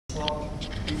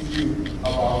with you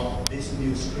about this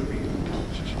new scripting,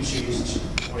 which is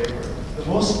whatever. The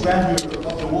most grandeur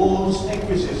of the world's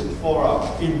acquisition forum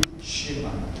in Chiang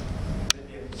Mai that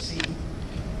you have seen.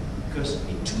 Because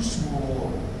it's too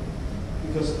small.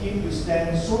 Because if you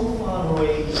stand so far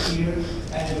away here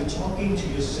and you're talking to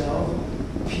yourself,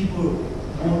 people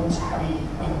won't be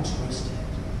interested.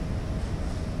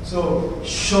 So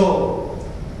show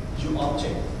your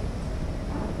object.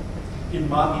 In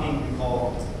marketing, we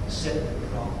call set the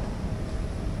prop.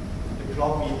 The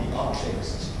prop is the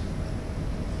objects,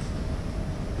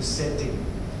 the setting.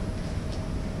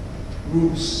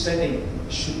 Room setting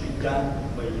should be done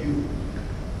by you.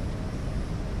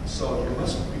 So you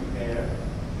must prepare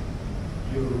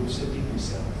your room setting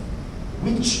yourself.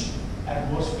 Which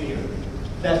atmosphere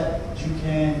that you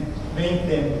can make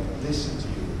them listen to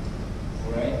you.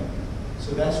 Alright?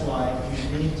 So that's why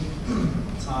you need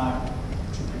time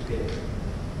to prepare.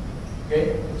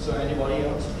 Okay? So anybody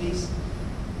else, please?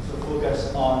 So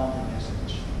focus on the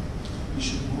message. You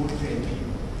should motivate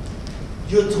people.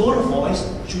 Your tone of voice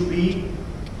should be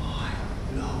high,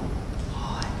 low,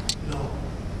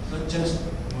 not just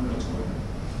monotone.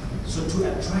 So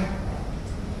to attract,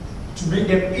 to make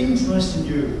them interested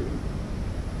in you.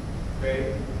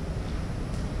 Okay?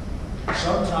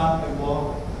 Sometimes I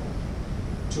walk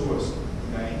towards the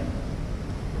lane.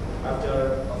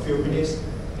 After a few minutes,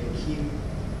 I keep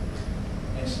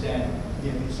and stand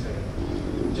near this way.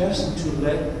 Just to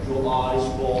let your eyes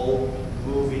roll,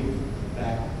 moving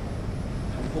back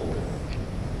and forth.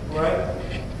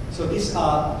 Alright? So these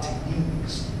are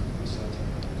techniques.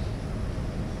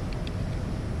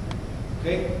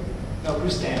 Okay? Now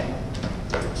please stand.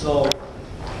 So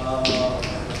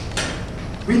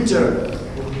winter,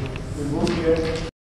 we move here.